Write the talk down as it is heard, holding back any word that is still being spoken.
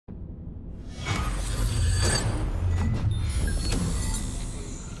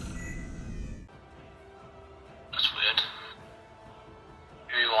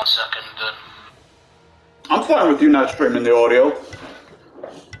fine with you not streaming the audio.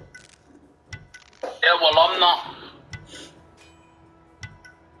 Yeah, well, I'm not.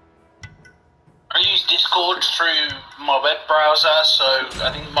 I use Discord through my web browser, so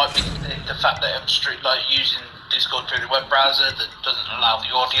I think it might be the fact that I'm using Discord through the web browser that doesn't allow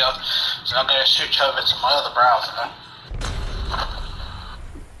the audio. So I'm going to switch over to my other browser,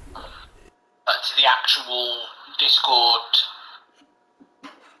 to the actual Discord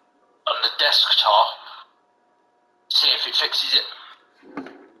on the desktop. See if it fixes it.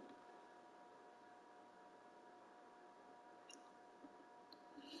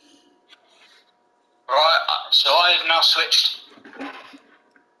 Right, so I have now switched.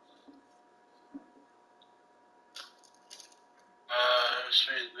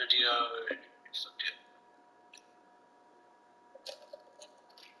 Through the video.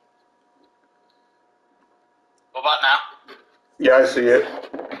 What about now? Yeah, I see it.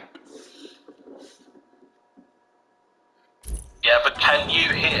 Yeah, but can you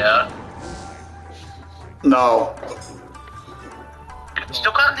hear? No.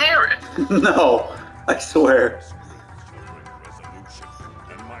 Still can't hear it? No, I swear.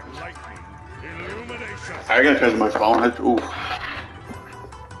 I gotta charge my phone. Ooh.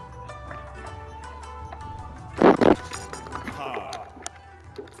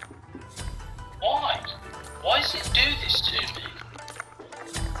 Why? Why does it do this to me?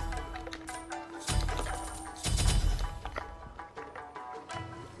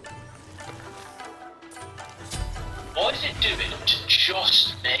 Why is it doing it to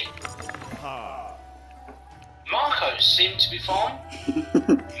just me? Marco's seem to be fine.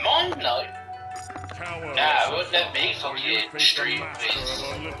 Mine, no. Nah, it won't let me fucking stream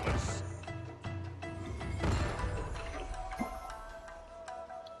this.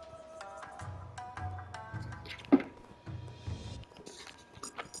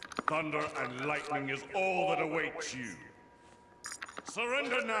 Thunder and lightning is all that awaits you.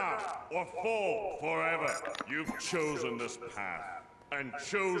 Surrender now, or fall forever. You've chosen this path, and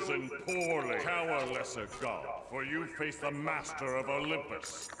chosen poorly. Cower, lesser god, for you face the master of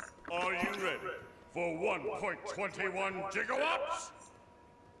Olympus. Are you ready for 1.21 gigawatts?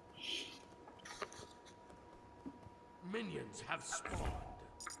 Minions have spawned.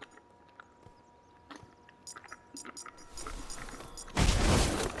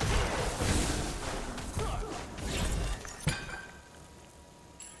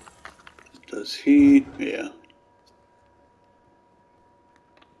 Does he? Yeah.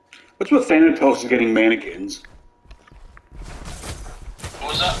 What's with Thanatos getting mannequins? What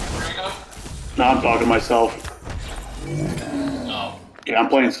was that, Rico? No, I'm talking to myself. No. Yeah, I'm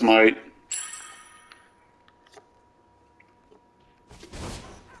playing Smite.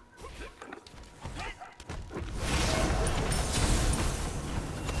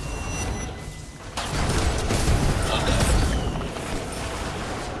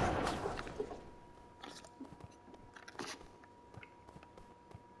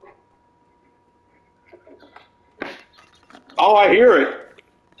 Oh, I hear it.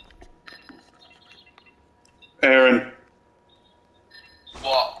 Aaron.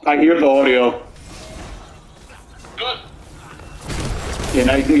 What? I hear the audio. Good. Yeah,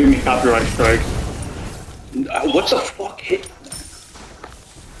 now you can give me copyright strikes. What the fuck hit?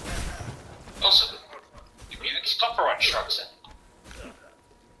 Also, give me these copyright strikes in.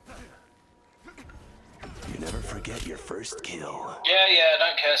 You never forget your first kill. Yeah,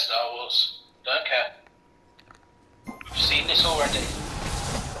 don't care, Star Wars. Don't care. We've seen this already.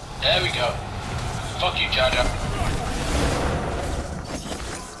 There we go. Fuck you, Jar Jar.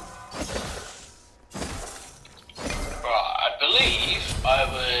 Right, I believe I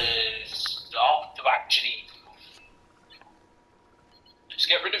was off to actually... Let's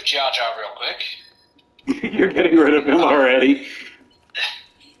get rid of Jar Jar real quick. You're getting rid of him already.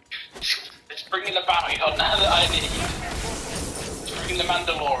 Let's bring in the bounty hunter that I need. Let's bring in the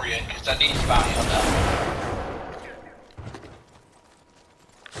Mandalorian, because I need the bounty hunter.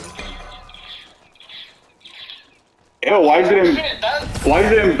 Ew, why is it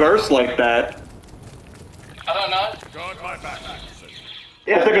in burst like that? I don't know. Guard my back.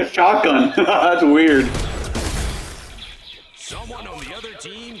 Yeah, it's like a shotgun. That's weird. Someone on the other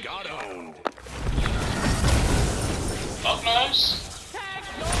team got owned. Fuck knows.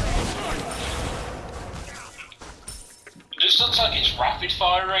 It just looks like it's rapid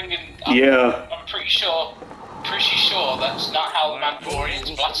firing, and I'm pretty sure that's not how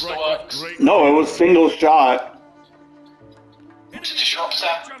Mandalorian's blaster works. No, it was single shot. It's a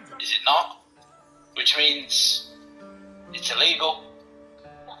disruptor, is it not? Which means it's illegal.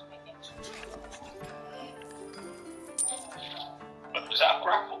 Was that a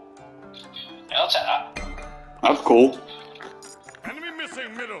grapple? Yeah, I'll take that. That's cool. Enemy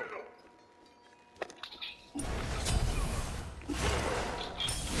missing middle.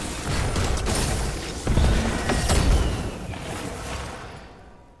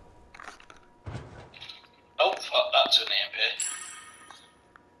 Oh, fuck, that's an EMP.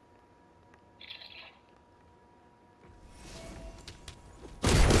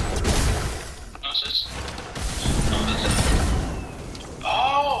 What's this?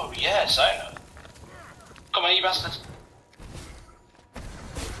 Oh, yes, I know. Come on, you bastard.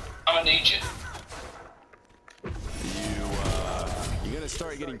 I'm gonna need you. You gonna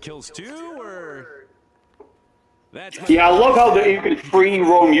start getting kills too, or? That's my Yeah, I love how you can free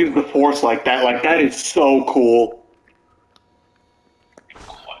roam use the force like that. Like, that is so cool.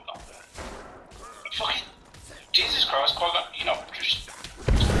 Qui-Gon. Fucking Jesus Christ, Qui-Gon, you know, just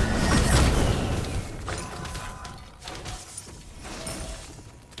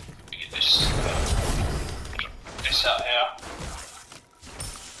get this out here.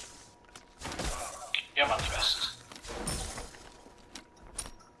 Yeah, I'm the best.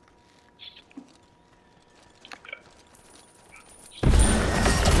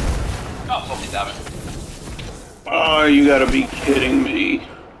 Oh, fucking damn it. Oh, you gotta be kidding me.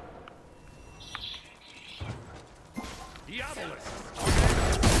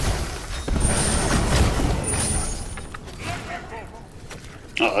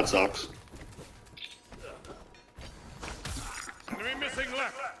 Oh, that sucks. Enemy missing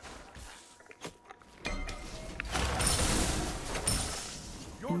left.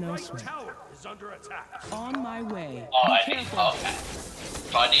 Your right tower is under attack. On my way. Oh, Be I need, careful. okay.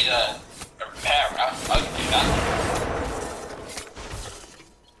 If I need a repairer, I can do that.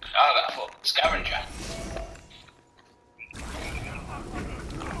 I got a fucking scavenger.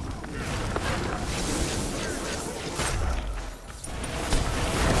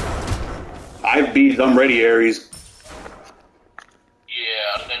 I have bees, I'm ready, Ares.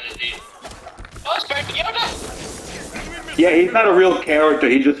 Yeah, then indeed. Oh, it's Baby Yoda! Yeah, he's not a real character,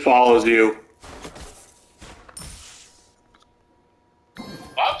 he just follows you.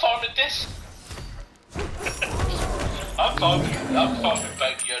 I'm fine with this. I'm fine with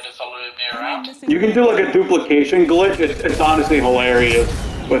Baby Yoda following me around. You can do like a duplication glitch, it's honestly hilarious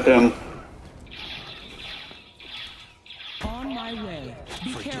with him. On my way.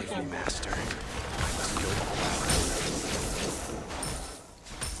 Be careful. master.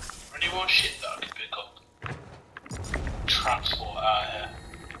 Any more shit that I can pick up? Transport out here.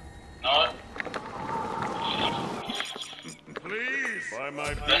 No? Please, by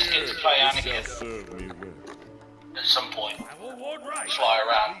my beard, Let's get to play this Anakin. shall serve me well. At some point, I will ward right. fly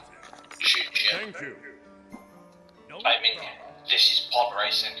around, shoot shit. Thank you. I mean, this is pod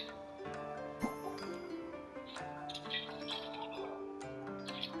racing.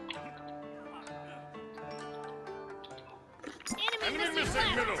 Enemy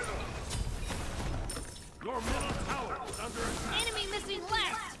missing middle. Your middle tower is under attack. Enemy missing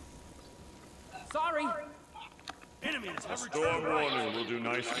left. Sorry. Enemies have storm warning will do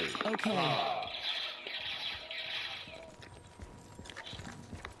nicely. Okay.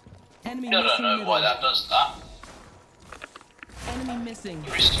 Enemy I don't missing know middle. why that does that. Enemy missing.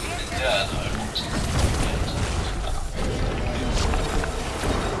 There is something there though.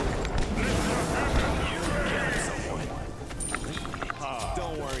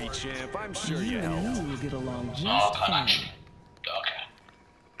 Don't worry, champ. I'm sure You you and helped. me will get along just Oh, can fine. actually. Okay.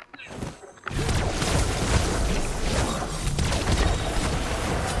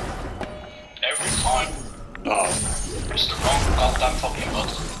 Every time, Oh. it's the wrong goddamn fucking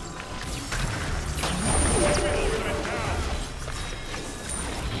button.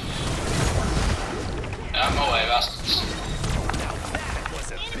 Out my way, bastards.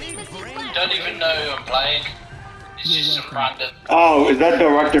 Enemy missing left. Don't even know who I'm playing. It's just some random Oh, is that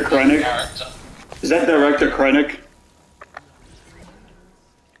Director Krennic? character. Is that Director Krennic?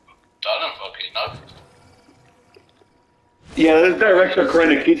 I don't fucking know. Yeah, that's Director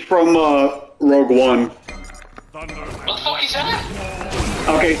Krennic. He's from Rogue One. Thunder What the fuck is that?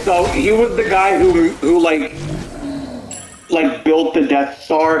 Okay, so he was the guy who like built the Death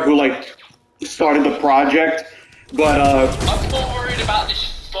Star, who like started the project. But I'm more worried about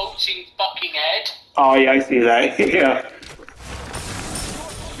this floating fucking head. oh yeah, I see that. Yeah.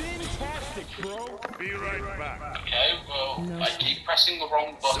 Fantastic, bro. be right back. Okay, well, I keep pressing the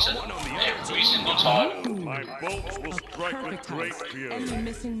wrong button every single time. My bolts will strike with Perfect great house. fury. Enemy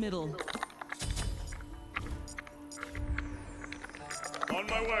missing middle. On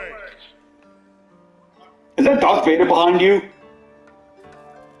my way. Is that Darth Vader behind you?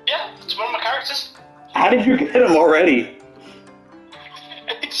 Yeah, it's one of my characters. How did you get him already?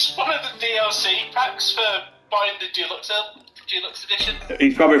 It's one of the DLC packs for buying the deluxe edition?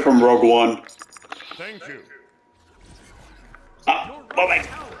 He's probably from Rogue One. Thank you. Ah, oh my.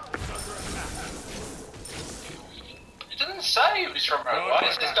 It doesn't say it was from Rogue One.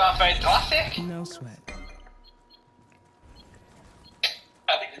 It's just Darth Vader Classic. No sweat.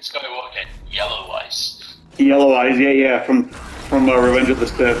 I think it's Skywalker. Yellow Eyes. Yellow Eyes, yeah, from Revenge of the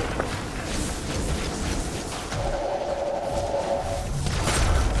Sith.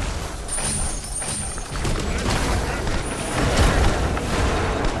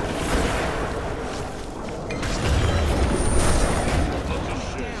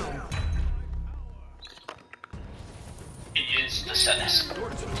 He is the Senate.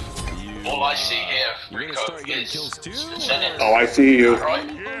 All I see here, You're gonna Rico, start getting is kills too? the Senate. Oh, I see you. Right?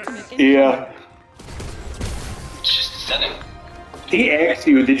 Yeah. It's just the Senate. He asked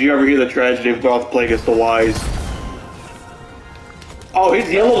you, did you ever hear the tragedy of Darth Plagueis the Wise? Oh,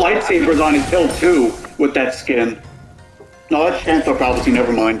 his yellow lightsaber's on his hilt too, with that skin. No, that's Chancellor Palpatine,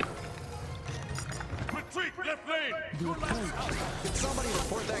 never mind. Retreat, left lane. Can somebody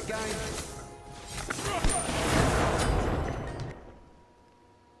report that guy?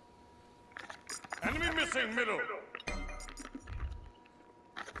 Enemy missing middle.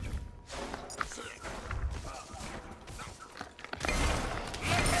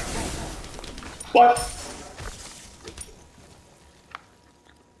 What?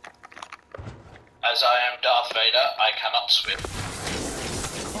 As I am Darth Vader, I cannot swim.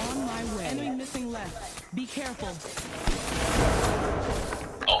 On my way. Enemy missing left. Be careful.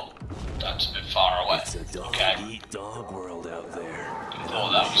 Oh, that's a bit far away. It's a dog Okay. eat dog world out there.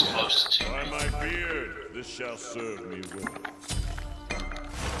 Oh, that was closer to By me. my beard, this shall serve me well.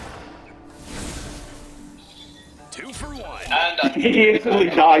 2 for 1. And He instantly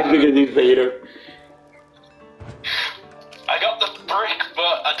dies because he's Vader. I got the brick,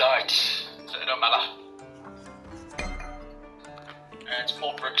 but I died. So it don't matter. And it's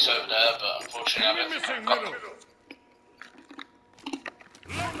more bricks over there, but unfortunately I Enemy haven't missing got middle. them.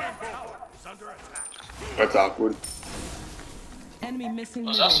 Is under attack. That's awkward. Enemy missing What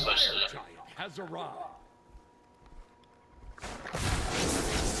was middle. that supposed to do? Has arrived.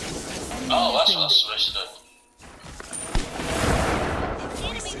 Oh, that's what that's supposed to do.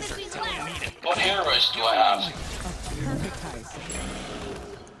 What heroes do I have? Perfect heist.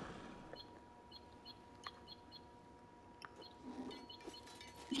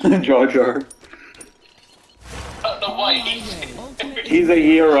 Jar Jar. I don't know why he's... He's a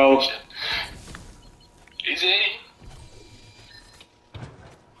hero. Is he?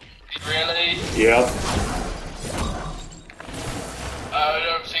 Really? Yeah.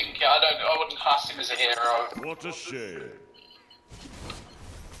 I wouldn't class him as a hero. What a shame.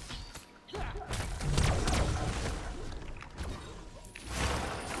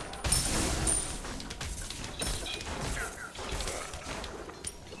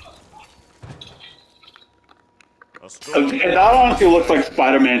 A storm. That honestly looks like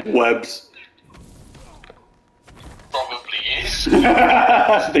Spider-Man's webs. Probably is.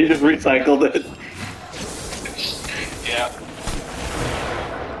 They just recycled it. Yeah.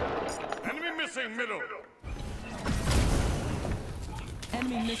 Enemy missing middle.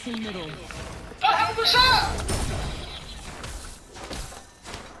 Enemy missing middle. The hell was that?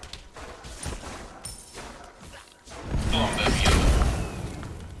 Go on, Baby Yoda.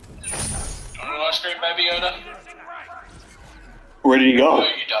 You want an ice cream, Baby Yoda? Where did he Oh, go? you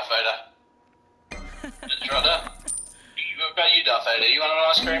Darth Vader. Just right there. What about you, Darth Vader? You want an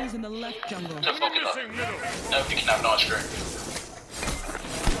ice cream? Enemies in the left jungle. To fuck it up. Missing middle. Nobody can have an ice cream.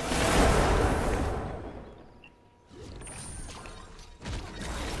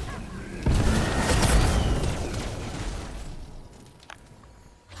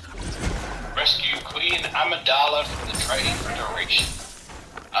 Rescue Queen Amidala from the Trading Federation.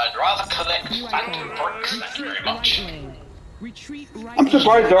 I'd rather collect phantom bricks, thank you very much. Right lane. Retreat right I'm lane.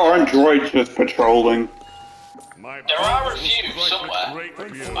 surprised there aren't droids just patrolling. My There are a bow will few strike with somewhere.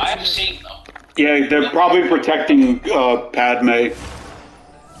 great fury. I have seen them. Yeah, they're probably protecting Padme. The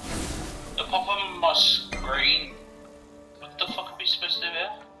pop up on my screen. What the fuck are we supposed to do here?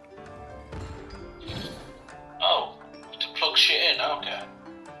 Oh, to plug shit in, okay.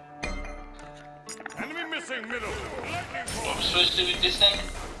 Enemy missing middle. What am I supposed to do with this thing?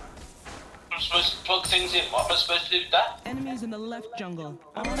 I'm supposed to plug things in. What am I supposed to do with that? Enemies in the left jungle.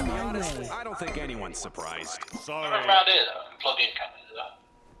 I'm On gonna be my honest, way. I don't think anyone's surprised. I'm Sorry. around here though. And plug in cameras.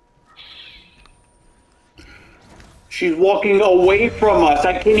 She's walking away from us.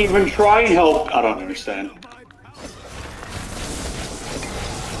 I can't even try and help. I don't understand.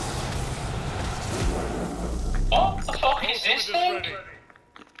 What the fuck is this Ultimate is thing? ready.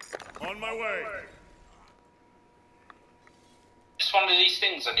 On my way. it's one of these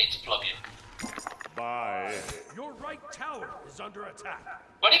things I need to plug in. Bye. Your right tower is under attack.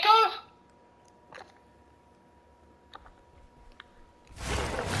 Where'd it go?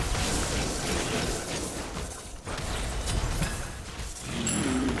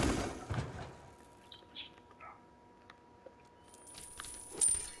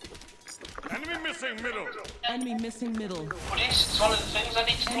 Enemy missing middle. Enemy missing middle. What is? It's one of the things I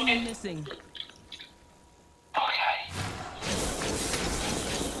need to plug Enemy in. missing. Okay.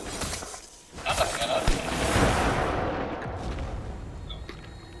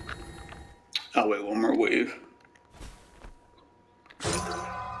 I'll wait one more wave.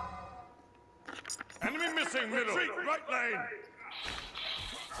 Enemy missing middle. Right lane.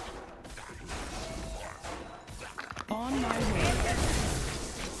 On my way.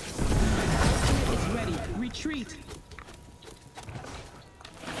 Is ready. Retreat.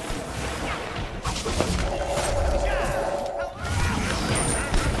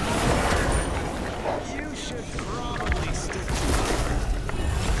 You should probably stick to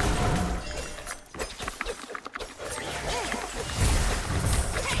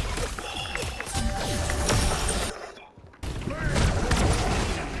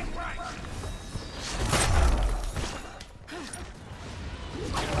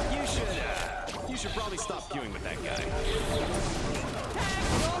You should probably stop queuing with that guy.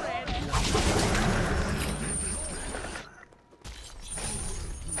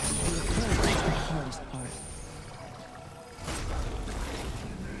 The hardest part.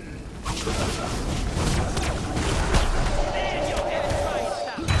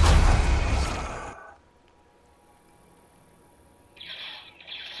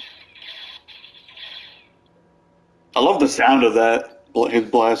 I love the sound of that, his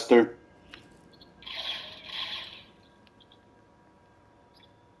blaster.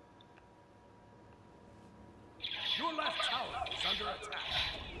 Your left tower is under attack.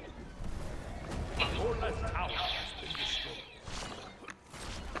 Your left tower has been destroyed.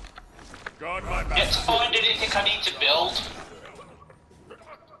 Guard my back. Yet to find anything I need to build,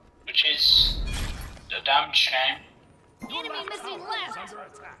 which is a damn shame. Your left tower is under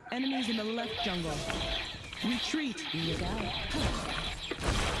attack. Enemies in the left jungle. Retreat. Look out.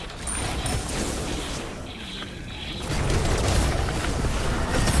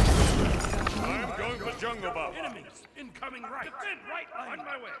 I'm going for jungle buff. Enemies incoming right. Defend right lane. On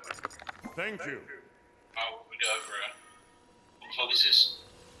my way. Thank you. Oh, we go over it. What the fuck is this?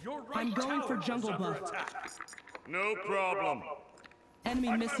 Your right I'm going for tower jungle is under buff. attack. No problem.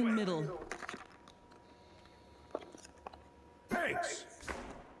 Enemy missing middle. Thanks.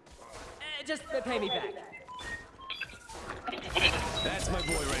 Just pay me back. That's my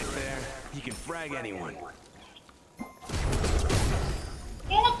boy right there. He can frag anyone.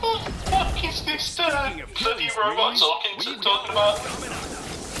 What the fuck is this bloody robot talking about?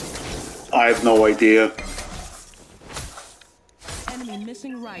 I have no idea. Enemy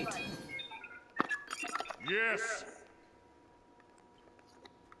missing right. Yes.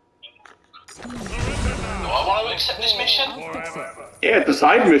 Do I want to accept this mission? I'll fix it. Yeah, it's a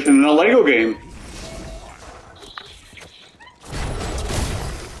side mission in a Lego game.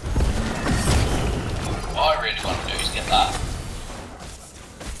 What I really want to do is get that.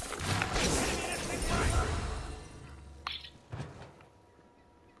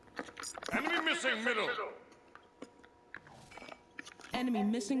 Enemy missing middle. Enemy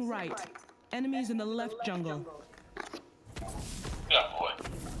missing right. Enemies in the left jungle. Yeah, boy.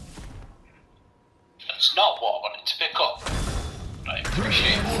 That's not what I wanted to pick up. I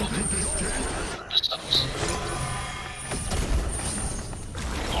appreciate it. This sucks.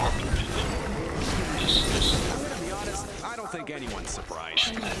 I'm gonna be honest, I don't think anyone's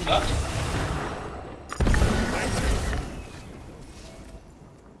surprised.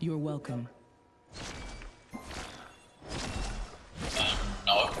 You're welcome.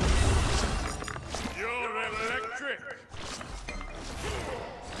 No. You're electric.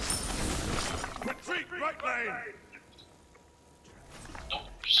 Retreat, right lane. Nope.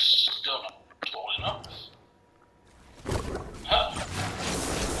 Still not tall enough. Huh.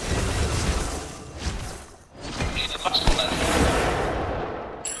 Need the last one then.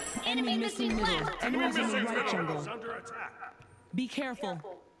 Enemy missing middle. Enemies in the missing right middle. jungle. Is under attack. Be careful.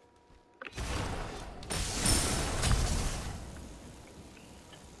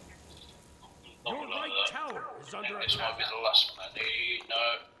 Your right tower is under This might attack. be the last one I need. No.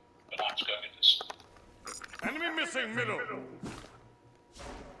 But I'm just going with this. Enemy missing middle.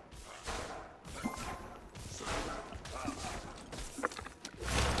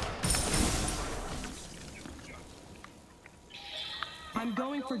 I'm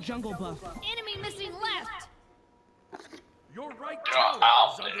going for jungle buff. Enemy missing left. Your right trying to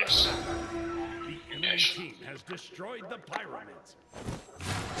out Under this. attack. The enemy team has destroyed the pyramids.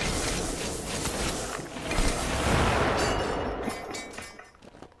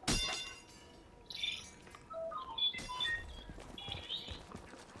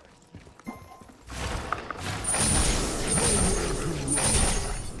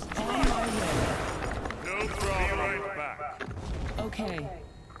 No problem. Right back. Okay.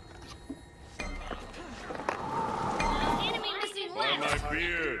 Enemy missing By left. my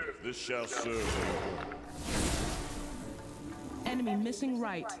beard, this shall serve thee. Enemy missing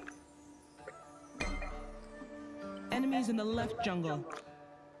right. Enemies in the left jungle.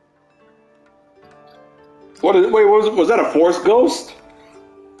 What is, wait, was that a Force Ghost?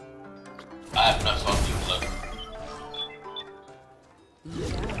 I have no fucking clue.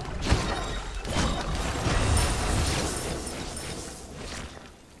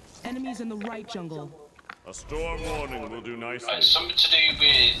 Enemies in the right jungle. A storm warning will do nicely. Something to do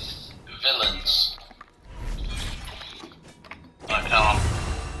with villains. I can't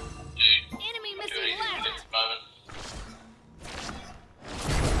do Enemy anything missing at left. the moment.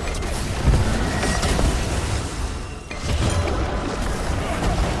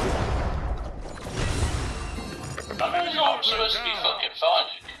 I don't know what I'm supposed to be fucking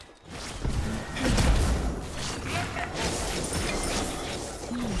finding.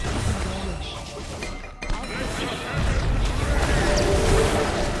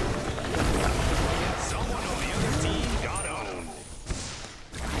 Someone on the other team got owned.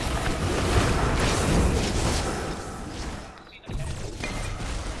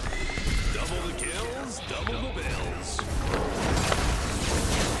 Double the kills, double the bills.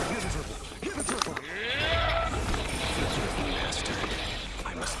 Hit a triple. Hit a triple. Master,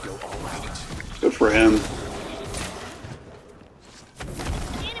 I must go all out. Good for him.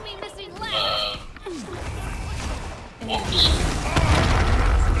 Enemy missing left. Whoops.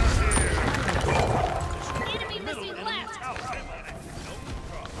 Enemy missing left.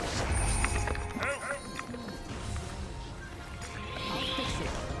 I'll fix it.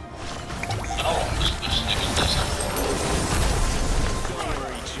 Oh, I'm just sticking this up. Don't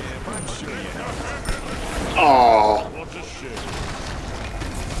worry, champ. I'm sure you know. Oh, What a shame.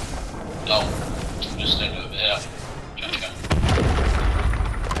 No, just stick over here. Gotcha.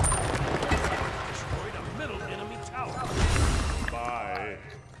 Destroyed a middle enemy tower. Bye.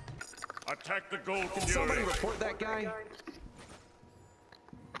 Attack the gold Can fury. somebody report that guy?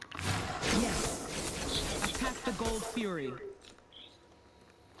 Yes. Attack the gold fury.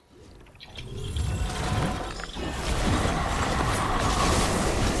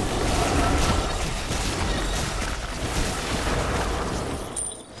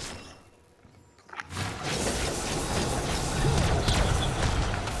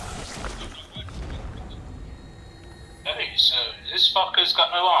 Okay, so this fucker's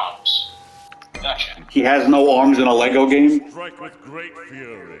got no arms. Gotcha. he has no arms in a Lego game. Strike with great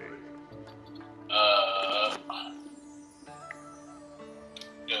fury.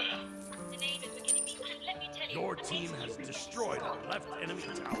 Good. The name is beginning to. Let me tell you. Your team has destroyed a left enemy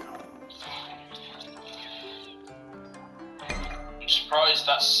tower. I'm surprised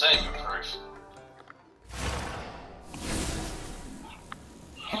that's saber proof.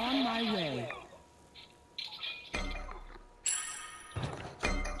 On my way.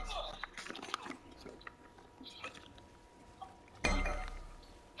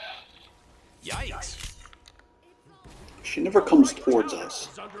 Yikes. She never comes towards us.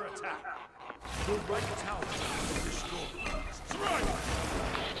 Is under attack. The right tower is destroyed. Strike!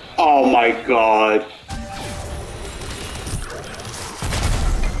 Oh my god.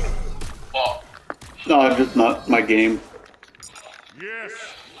 What? No, just not my game. Yes.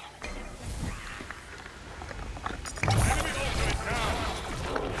 Enemy ultimate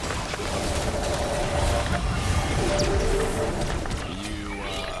down.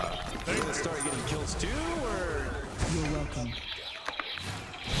 You gonna start getting kills too, or? You're welcome.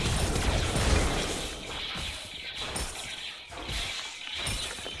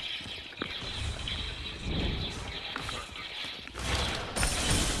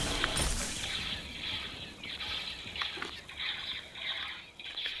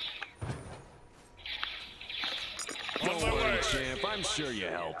 Don't worry, champ. I'm sure you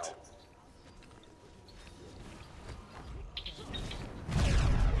helped.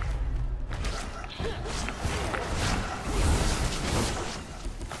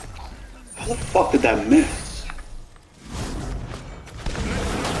 How the fuck did that miss?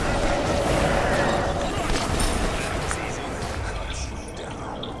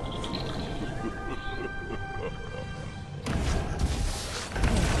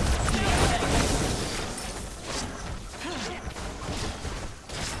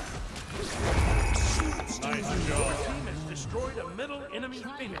 destroyed a middle enemy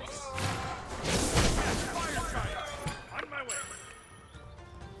phoenix. Fire giant. On my way.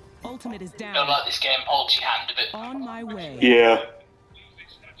 Ultimate is I down. feel like this game holds your hand a bit. On my way. Yeah.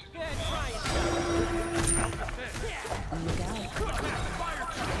 Look out.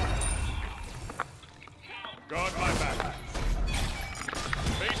 Guard my back.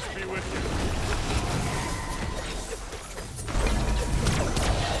 Peace be with you.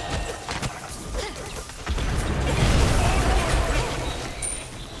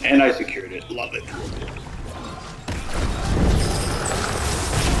 And I secured it. Love it.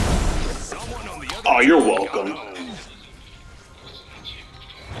 Someone on the other Oh, you're team welcome. got home.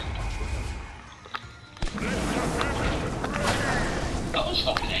 That was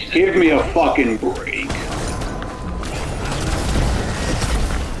fucking easy. Give me a fucking break.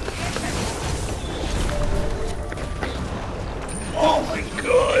 Oh my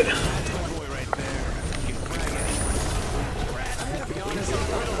god. Boy right there. You frag it. I gotta be honest,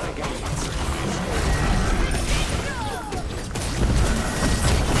 I don't like it.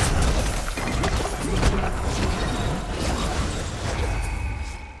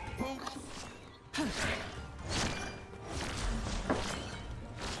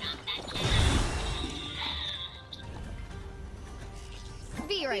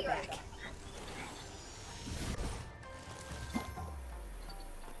 Be right back.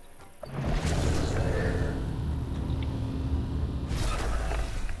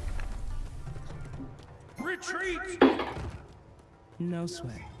 Retreat. No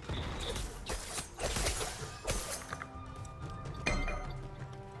sweat.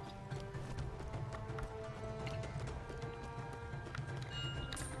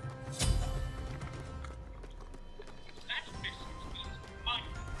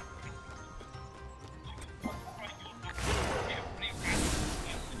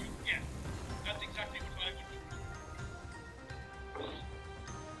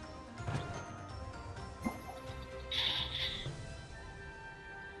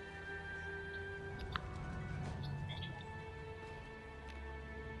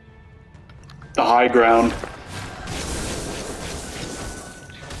 The high ground.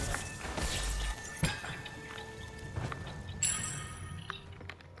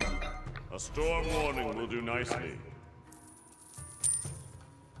 A storm warning will do nicely.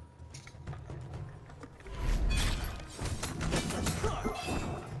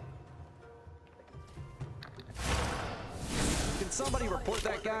 Can somebody report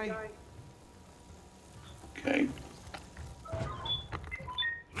that guy? Okay.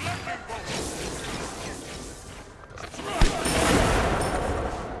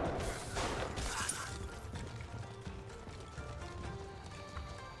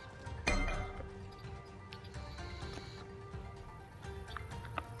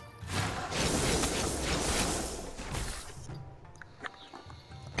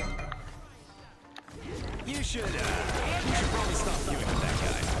 You should probably stop feuding with that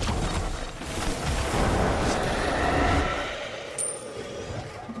guy.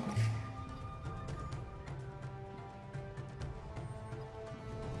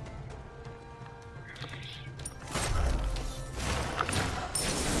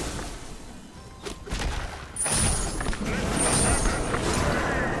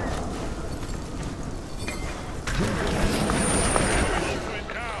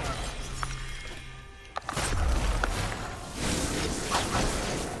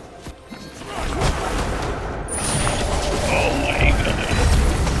 Oh my god.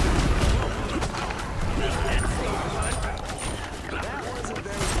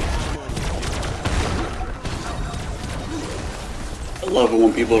 I love it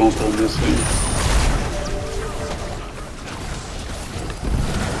when people don't film this thing.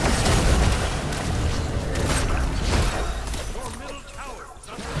 Your middle tower is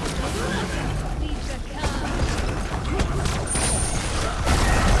under Leave the come.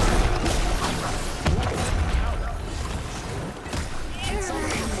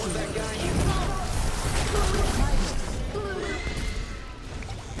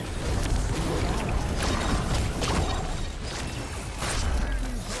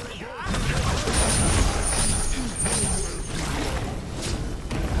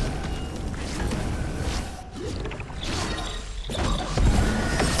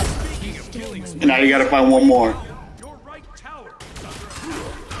 And now you gotta find one more. your right tower is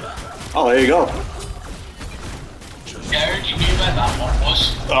under Oh, there you go. Yeah, I heard you knew where that one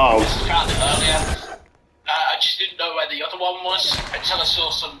was. Oh. This is kind of earlier. I just didn't know where the other one was until I saw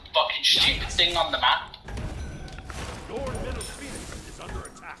some fucking stupid thing on the map. your middle phoenix is under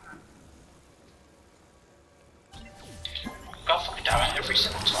attack. God fucking damn it, every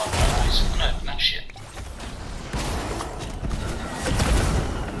single time I open that shit.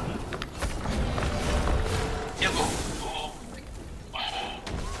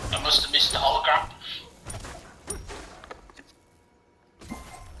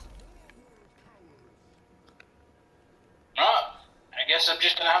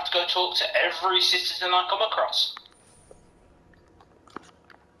 just going to have to go talk to every citizen I come across.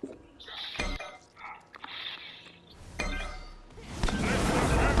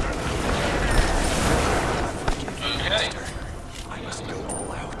 Okay. I must go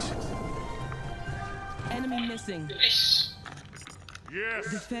all out. Enemy missing. Yes. Yes.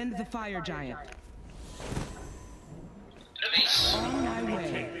 Defend the fire giant. Release. On my Team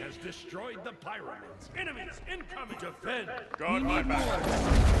way. has destroyed the pyramids. Enemies incoming. Defend. Got my back.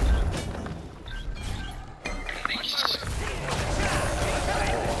 Release.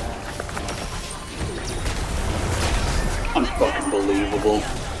 Unfucking believable.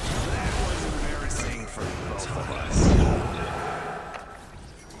 Embarrassing for both of us.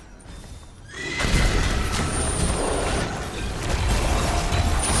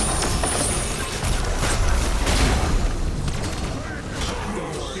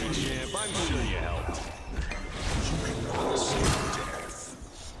 Champ, I'm sure you helped.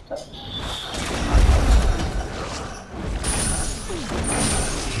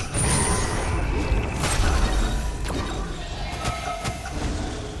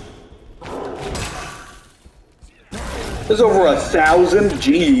 There's over 1,000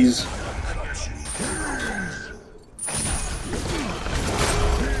 G's.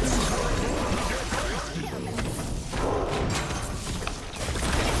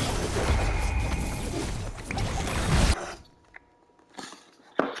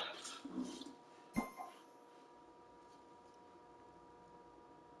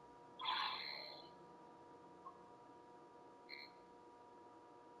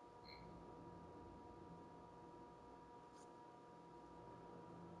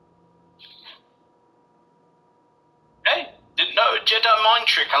 Hey, didn't know a Jedi mind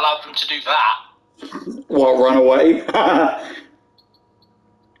trick allowed them to do that. What, run away? Literally,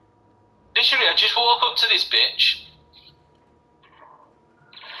 I just walk up to this bitch.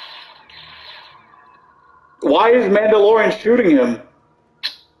 Why is Mandalorian shooting him?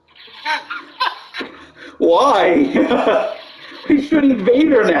 Why? He's shooting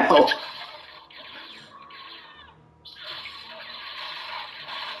Vader now.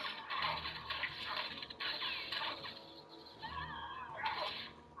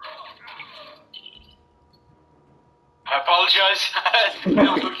 I apologise. I'm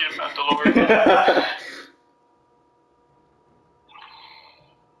looking at Mandalorian.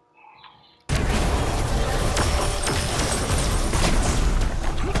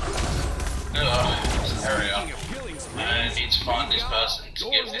 This area. I need to find this person to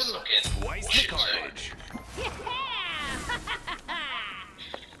give this fucking Twice the shit to. carnage.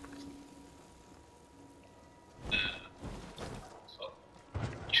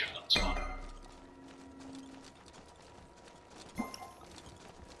 Sure, that's fine.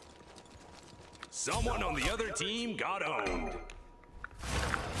 Someone on the other team got owned.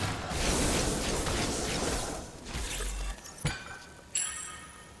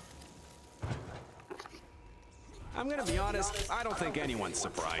 I'm gonna be honest, I don't think anyone's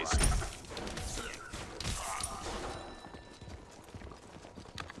surprised.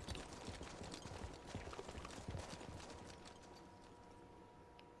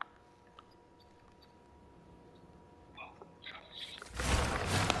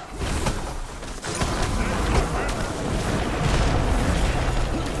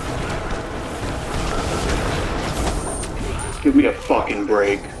 Give me a fucking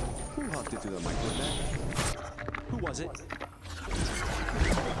break. Who huffed it through the microphone? Who was it?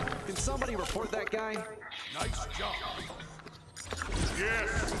 Can somebody report that guy? Nice job.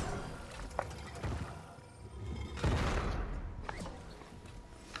 Yes.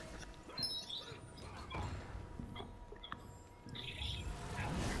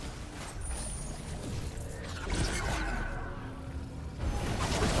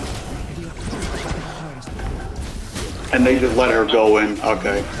 And they just let her go in.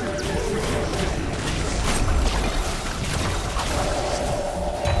 Okay.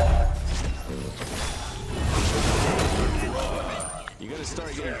 You gotta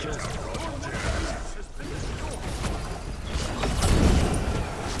start getting kills.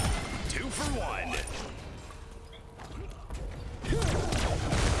 Two for one.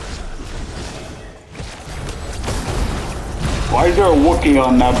 Why is there a Wookiee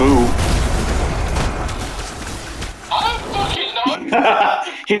on Naboo? I don't fucking know.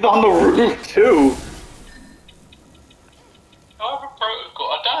 He's on the roof too. I have a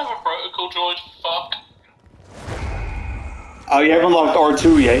protocol. I don't have a protocol droid. Fuck. Oh, you haven't locked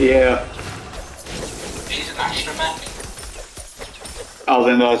R2 yet, yeah. He's an astromech. Oh,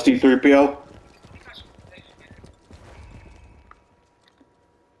 then C-3PO.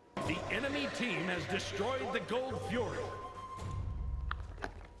 The enemy team has destroyed the Gold Fury.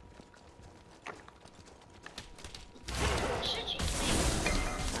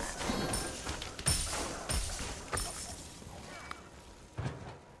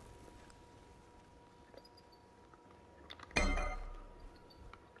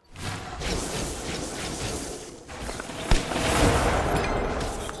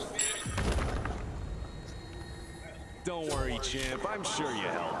 Don't worry, champ. I'm sure you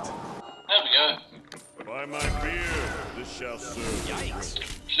helped. There we go. By my beard, this shall serve. Yikes.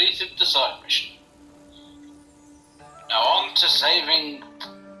 Completed the side mission. Now on to saving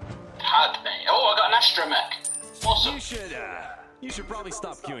Padme. Oh, I got an astromech. Awesome. You should probably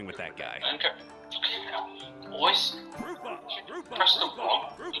stop queuing with that guy. Okay. Okay, now, boys. Group up, group up, Press the group one.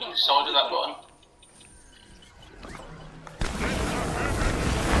 up, group Either up. side of that button.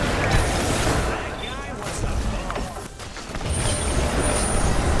 That guy was the bomb.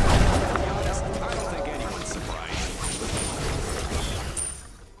 To be honest, I don't think anyone's surprised.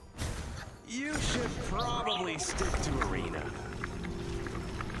 You should probably stick to arena.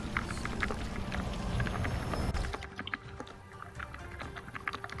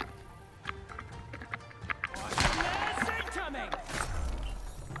 Incoming!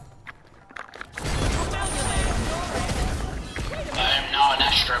 I am now an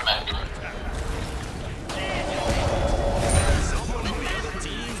astromech. Someone from the other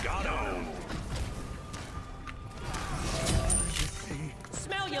team got owned.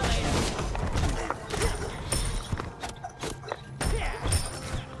 Smell you later!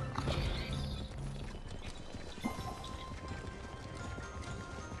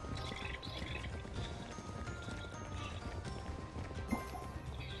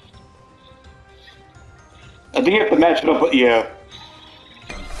 I think you have to match it up, but yeah.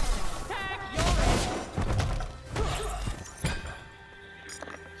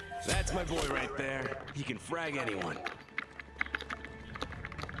 That's my boy right there. He can frag anyone.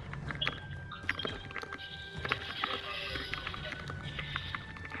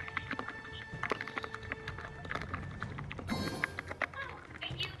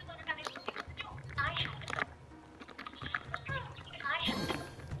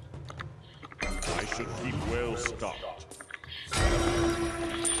 I should keep well stocked.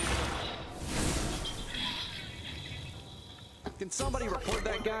 Can somebody report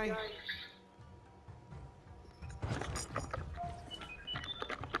that guy?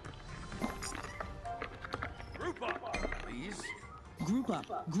 Group up, please. Group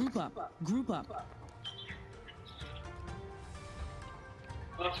up, group up, group up.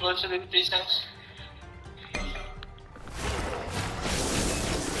 What's the details?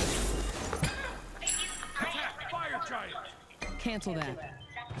 Attack, fire giant. Cancel that.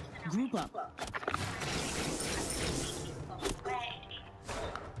 Group up.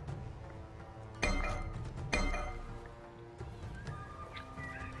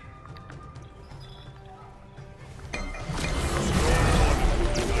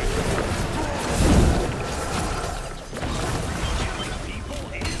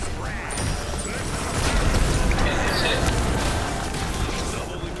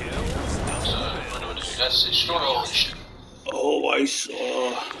 Let's destroy all this shit. Oh, I saw.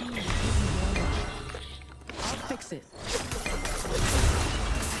 I'll fix it.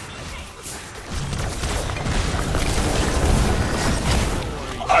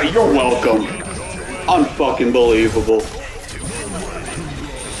 You're welcome. Unfucking believable.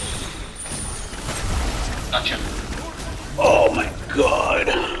 Gotcha. Oh my god.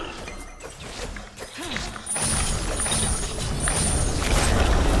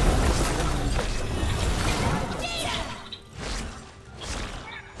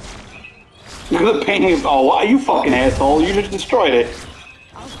 Look at the painting. Oh, wow, you fucking asshole. You just destroyed it.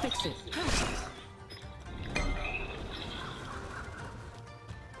 I'll fix it.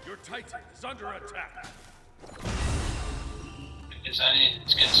 Your Titan is under attack. Is that it?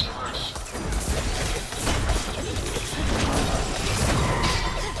 Let's get to the roof.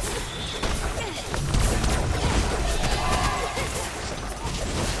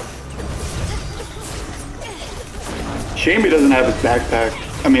 Shame he doesn't have his backpack.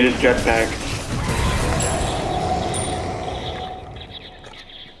 I mean, his jetpack.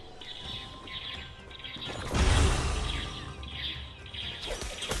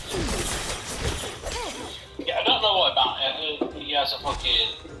 Yeah, I don't know what about it. He has a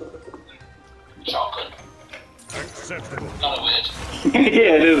fucking shotgun. Acceptable. Kind of weird.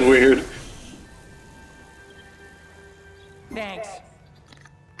 Yeah, it is weird. Thanks.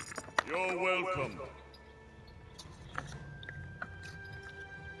 You're welcome.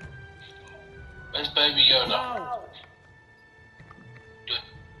 Where's Baby Yoda? No. Good.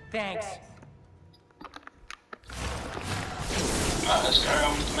 Thanks. Alright, let's carry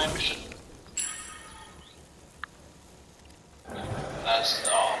on with the main mission. That's.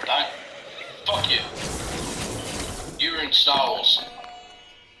 Oh, dang. Fuck you. You were in Star Wars.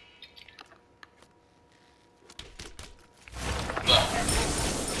 But.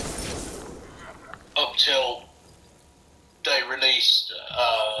 Up till they released.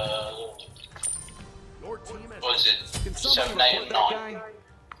 Your team has What is it? 7, 8, and 9.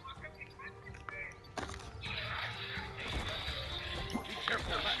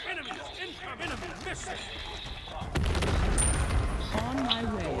 Enemies incoming! Enemy missing! On my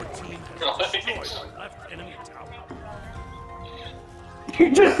way. Left enemy tower. You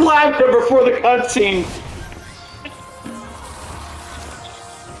just laughed her before the cutscene.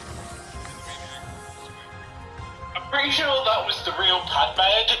 I'm pretty sure that was the real Padme.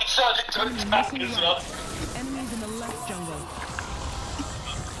 I decided to attack as well. Enemies in the left jungle.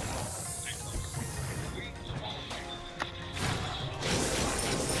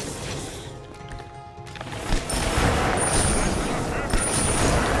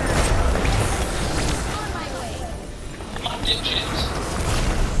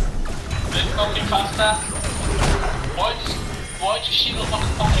 Fucking faster. Why does she look like a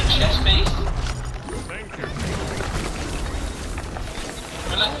fucking chess piece? Thank you.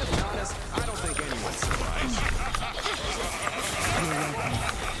 Really? To be honest, I don't think anyone's surprised.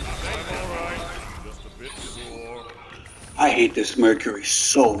 I'm alright. Just a bit sore. I hate this Mercury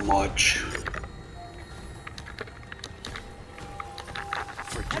so much.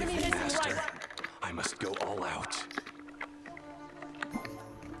 Forgive me, Master. I must go all out.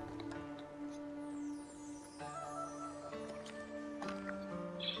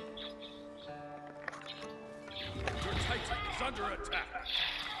 Your Titan is under attack.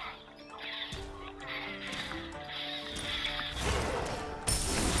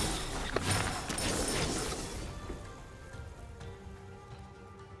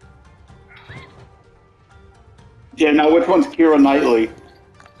 Yeah, now which one's Keira Knightley?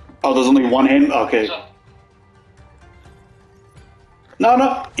 Oh, there's only one him? Okay.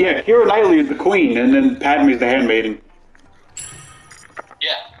 No. Yeah, Keira Knightley is the queen, and then Padme's the handmaiden.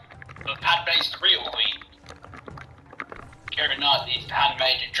 Yeah. But Padme's the real queen. Keira Knightley is the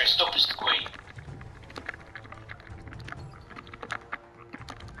handmaiden dressed up as the queen.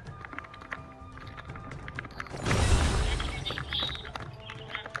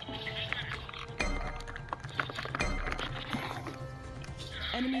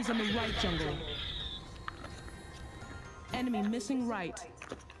 Enemies in the right jungle. Enemy missing right.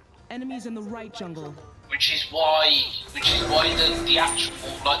 Enemies in the right jungle. Which is why the actual,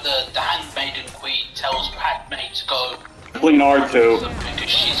 like the handmaiden queen tells Padme to go Queen R2. because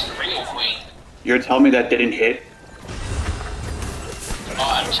she's the real queen. You're telling me that didn't hit?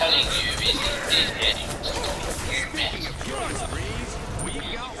 I'm telling you, it did hit. You missed.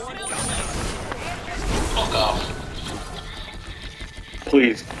 Fuck off.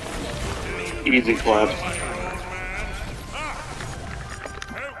 Please. Easy claps.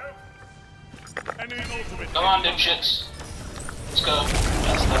 Any ultimate. Come on, dipshits. Let's go.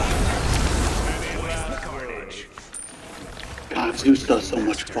 That's God, Zeus does so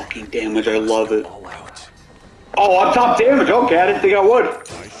much fucking damage. I love it. All out. Oh, on top damage. Okay, I didn't think I would.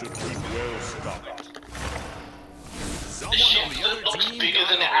 I should be well stocked. the ship that looks bigger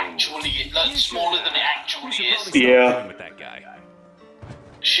than it actually is, like smaller than it actually is. Yeah. With that guy.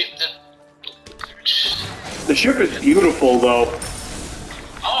 The ship that. The ship is beautiful, though.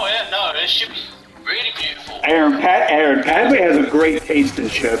 Oh yeah, no, this ship is really beautiful. Aaron, Padme has a great taste in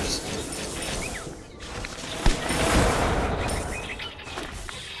ships.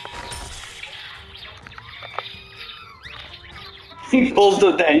 He pulls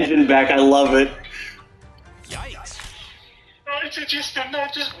the engine back. I love it. Yikes.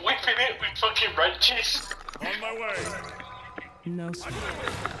 Just whipping it with fucking wrenches. On my way. No sweat.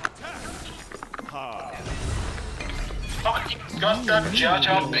 Fucking goddamn Jar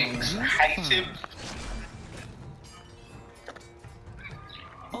Jar Binks. Hate him.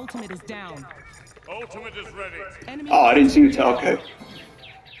 Ultimate is down. Ultimate is ready. Enemy. Oh, I didn't see you tell. Okay.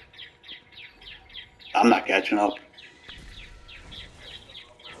 I'm not catching up.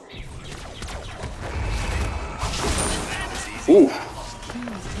 Ooh.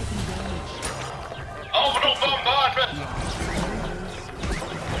 Oh, no bombardment!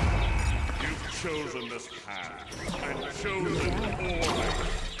 You've chosen this path and chosen order.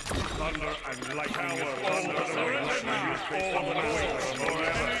 Thunder and lightning is all that awaits you. All that awaits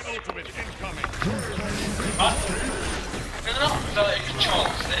forever. Any ultimate incoming. Huh? They're not vertical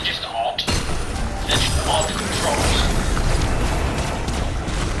controls, they're just odd. They're just odd controls.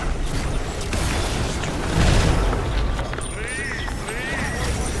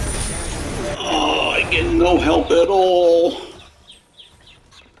 Oh, I get no help at all.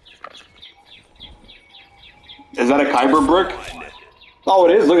 Is that a Kyber brick? Oh,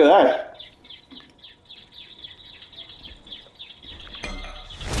 it is. Look at that.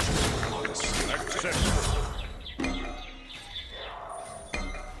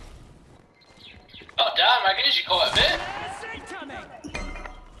 Oh damn, I guess you caught a bit.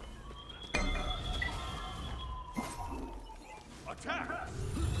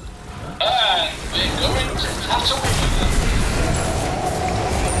 battle with you.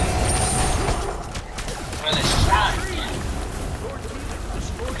 Well, it's sand.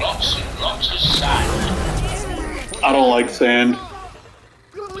 Lots and lots of sand. I don't like sand.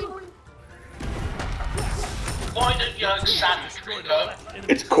 Why don't you like sand, Rico?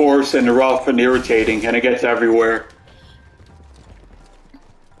 It's coarse and rough and irritating, and it gets everywhere.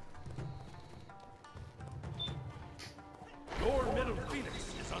 Your middle Phoenix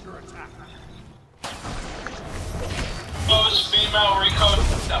is under attack. If I was female, Rico,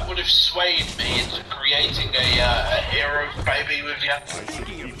 that would have swayed me into creating a hero baby with you.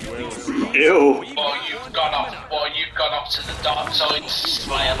 Ew. While you've gone off to the dark side to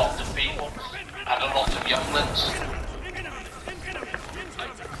slay a lot of people and a lot of younglings.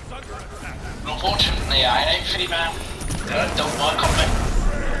 Unfortunately, I ain't female. Don't work on me.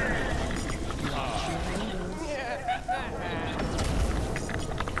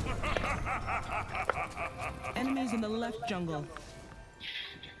 Enemies in the left jungle.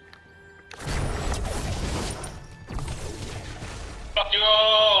 Fuck you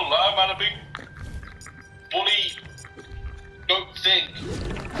all! I'm on a big bully goat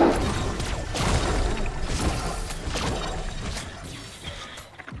thing.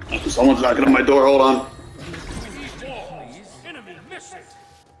 Someone's knocking on my door. Hold on. Enemy missing.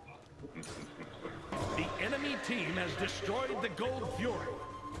 The enemy team has destroyed the Gold Fury.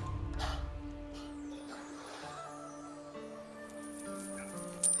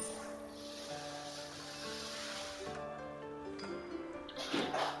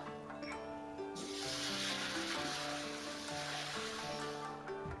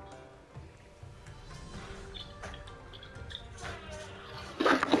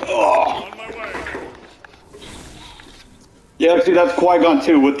 Yeah, see, that's Qui-Gon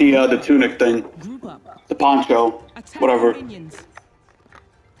too with the tunic thing, Group up. the poncho, Attack whatever. minions.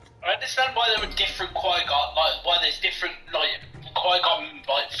 I understand why there were different Qui-Gon, like why there's different Qui-Gon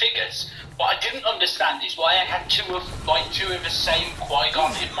figures. What I didn't understand is why I had two of the same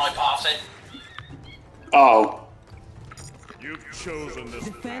Qui-Gon in my party. Oh, You've chosen this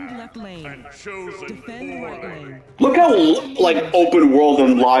Defend path left lane. and chosen Defend right poorly. lane. look how like open world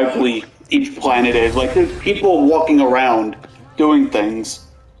and lively each planet is. Like there's people walking around doing things.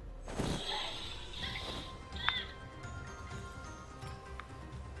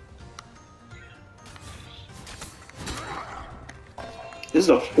 This is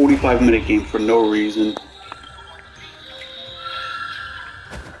a 45-minute game for no reason.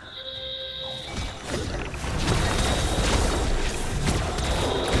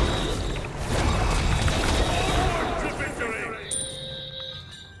 To victory!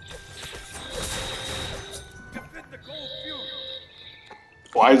 Defend the Gold Fury.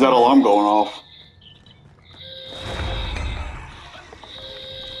 Why is that alarm going off?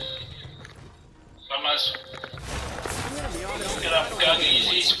 Almost. Go and use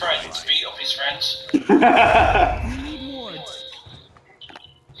his friends, beat up his friends. We need wards.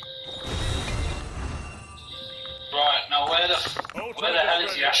 Right, now where the hell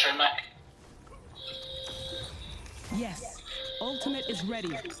is Yasha Mech? Yes. Ultimate is ready.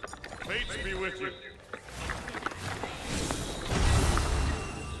 Fates be with you.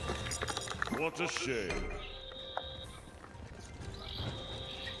 What a shame.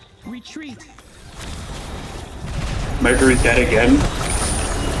 Retreat. Mercury's dead again.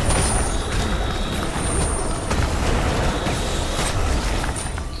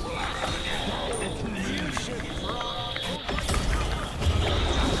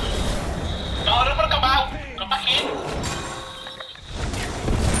 No, I don't want to come out. Come back in.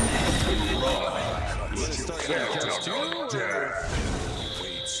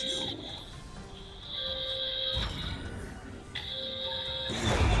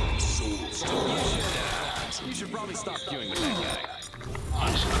 You should probably stop queuing with that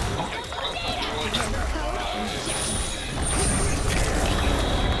guy.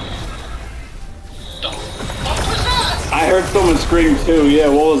 I heard someone scream too. Yeah,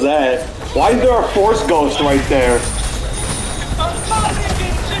 what was that? Why is there a force ghost right there? Zeus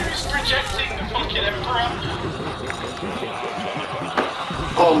rejecting the fucking Emperor.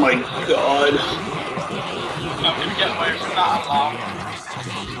 Oh my god. I'm gonna get away from that alarm.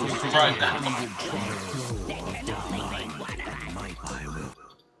 Right now.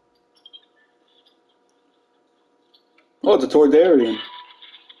 Oh, it's a Tordarian.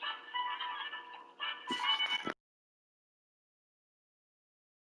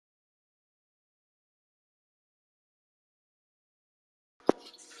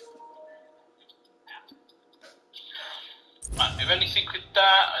 Can't do anything with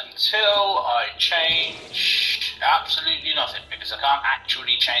that until I change absolutely nothing because I can't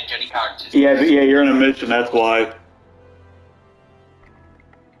actually change any characters. Yeah, but yeah, you're in a mission, that's why.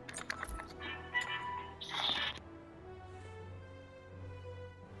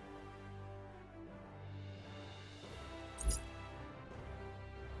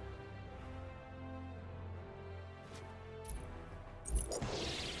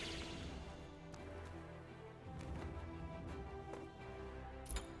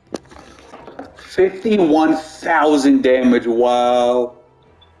 $51,000 damage, wow.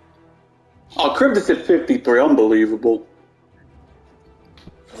 Oh, Cryptus at 53, unbelievable.